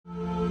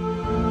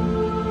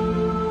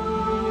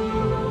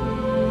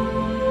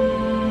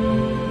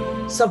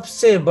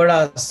सबसे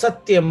बड़ा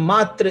सत्य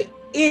मात्र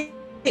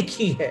एक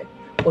ही है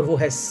और वो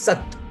है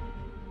सत्य।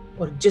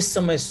 और जिस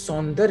समय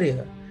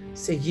सौंदर्य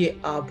से ये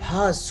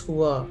आभास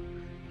हुआ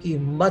कि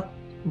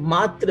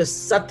मात्र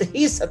सत्य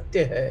ही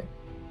सत्य है,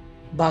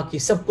 बाकी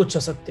सब कुछ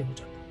असत्य हो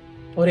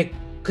जाता और एक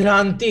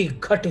क्रांति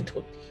घटित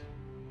होती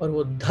है और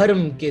वो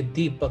धर्म के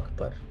दीपक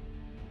पर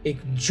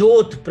एक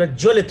ज्योत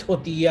प्रज्वलित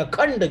होती है,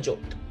 अखंड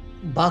ज्योत।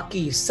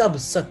 बाकी सब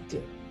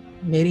सत्य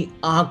मेरी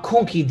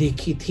आंखों की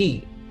देखी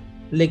थी,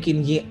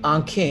 लेकिन ये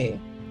आंखें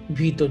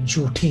भी तो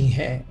झूठी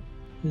हैं।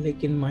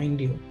 लेकिन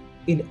माइंड यू,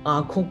 इन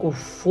आंखों को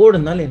फोड़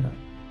न लेना,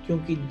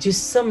 क्योंकि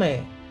जिस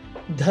समय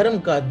धर्म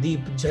का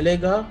दीप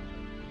जलेगा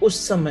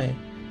उस समय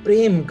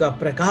प्रेम का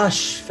प्रकाश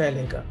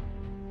फैलेगा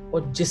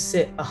और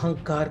जिससे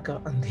अहंकार का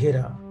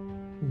अंधेरा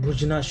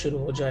बुझना शुरू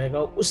हो जाएगा।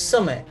 उस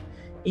समय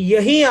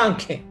यही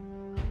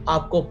आंखें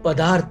आपको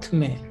पदार्थ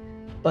में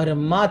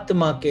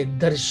परमात्मा के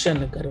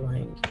दर्शन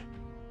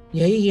करवाएंगी।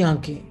 यही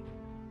आंखें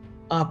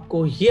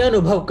आपको यह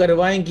अनुभव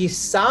करवाएंगी,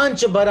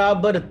 सांच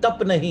बराबर तप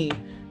नहीं,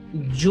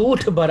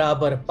 झूठ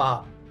बराबर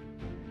पाप।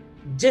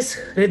 जिस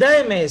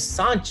हृदय में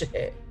सांच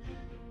है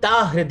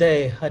ता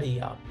हृदय हरि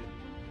आप।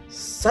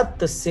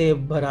 सत्य से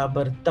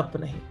बराबर तप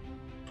नहीं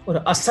और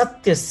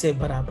असत्य से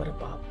बराबर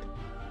पाप।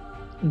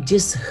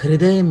 जिस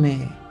हृदय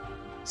में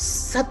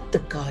सत्य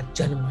का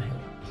जन्म है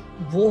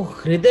वो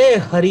हृदय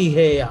हरि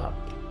है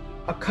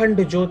आप।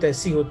 अखंड ज्योत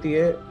ऐसी होती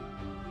है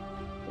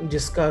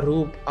जिसका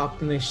रूप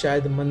आपने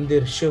शायद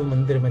मंदिर, शिव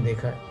मंदिर में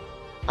देखा है।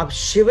 आप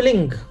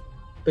शिवलिंग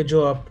पे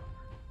जो आप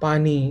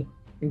पानी,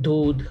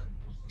 दूध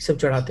सब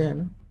चढ़ाते हैं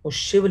ना, वो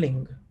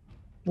शिवलिंग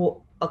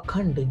वो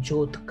अखंड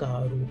ज्योत का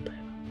रूप है।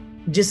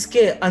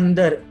 जिसके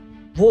अंदर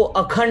वो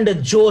अखंड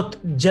ज्योत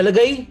जल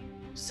गई,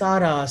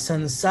 सारा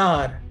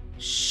संसार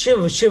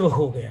शिव शिव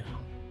हो गया।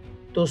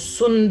 तो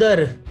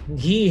सुंदर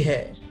घी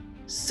है,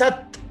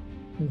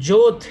 सत्य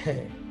ज्योत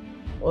है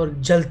और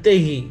जलते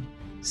ही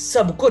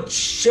सब कुछ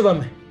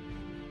शिवम है।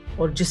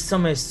 और जिस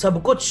समय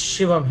सब कुछ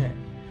शिवम है,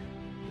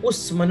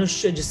 उस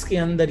मनुष्य जिसके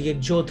अंदर ये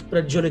ज्योत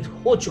प्रज्वलित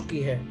हो चुकी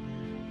है,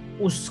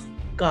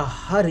 उसका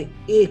हर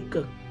एक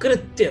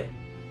कृत्य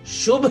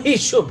शुभ ही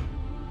शुभ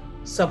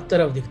सब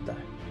तरफ दिखता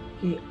है।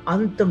 कि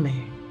अंत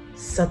में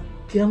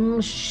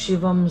सत्यम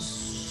शिवम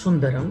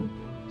सुंदरम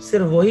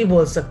सिर्फ वही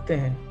बोल सकते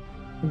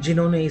हैं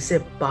जिन्होंने इसे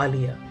पा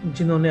लिया।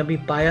 जिन्होंने अभी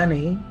पाया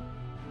नहीं,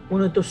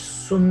 उन्हें तो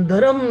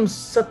सुंदरम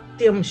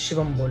सत्यम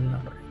शिवम बोलना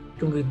पड़ेगा।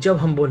 क्योंकि जब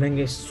हम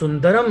बोलेंगे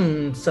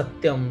सुंदरम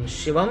सत्यम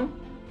शिवम,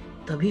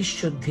 तभी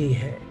शुद्धि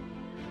है।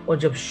 और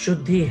जब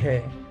शुद्धि है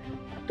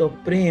तो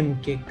प्रेम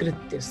के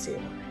कृत्य सेवा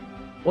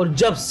है। और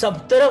जब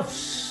सब तरफ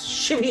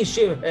शिव ही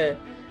शिव है,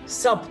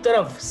 सब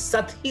तरफ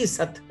सत ही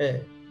सत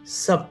है,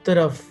 सब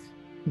तरफ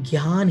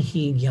ज्ञान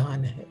ही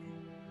ज्ञान है।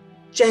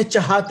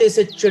 चहचहाते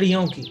से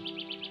चिड़ियों की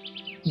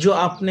जो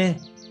आपने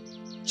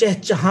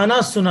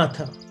चहचहाना सुना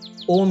था,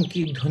 ओम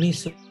की ध्वनि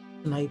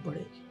सुनाई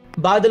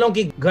पड़ेगी। बादलों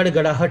की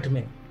गड़गड़ाहट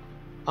में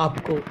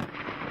आपको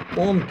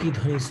ओम की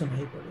ध्वनि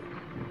सुनाई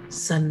पड़ेगी।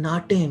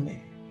 सन्नाटे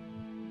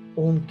में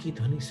ओम की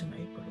ध्वनि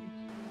सुनाई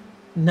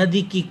पड़ेगी।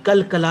 नदी की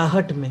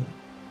कलकलाहट में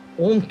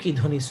ओम की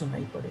ध्वनि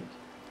सुनाई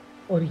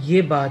पड़ेगी। और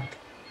ये बात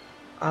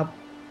आप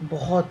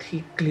बहुत ही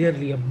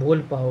क्लियरली अब बोल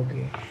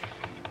पाओगे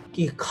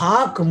कि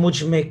खाक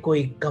मुझ में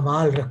कोई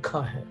कमाल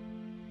रखा है,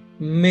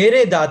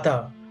 मेरे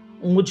दाता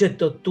मुझे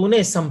तो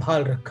तूने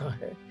संभाल रखा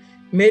है।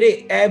 मेरे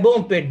ऐबों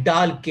पे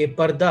डाल के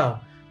पर्दा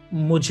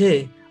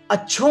मुझे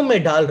अच्छों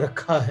में डाल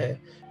रखा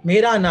है।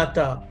 मेरा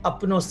नाता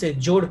अपनों से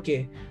जोड़ के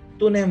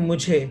तूने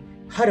मुझे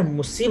हर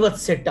मुसीबत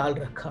से टाल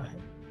रखा है।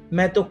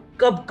 मैं तो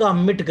कब का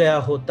मिट गया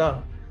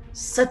होता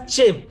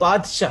सच्चे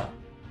बादशाह,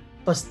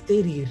 बस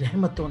तेरी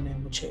रहमतों ने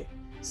मुझे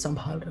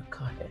संभाल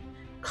रखा है।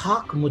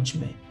 खाक मुझ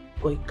में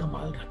कोई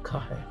कमाल रखा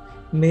है,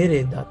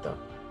 मेरे दाता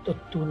तो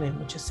तूने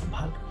मुझे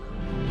संभाल रखा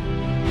है।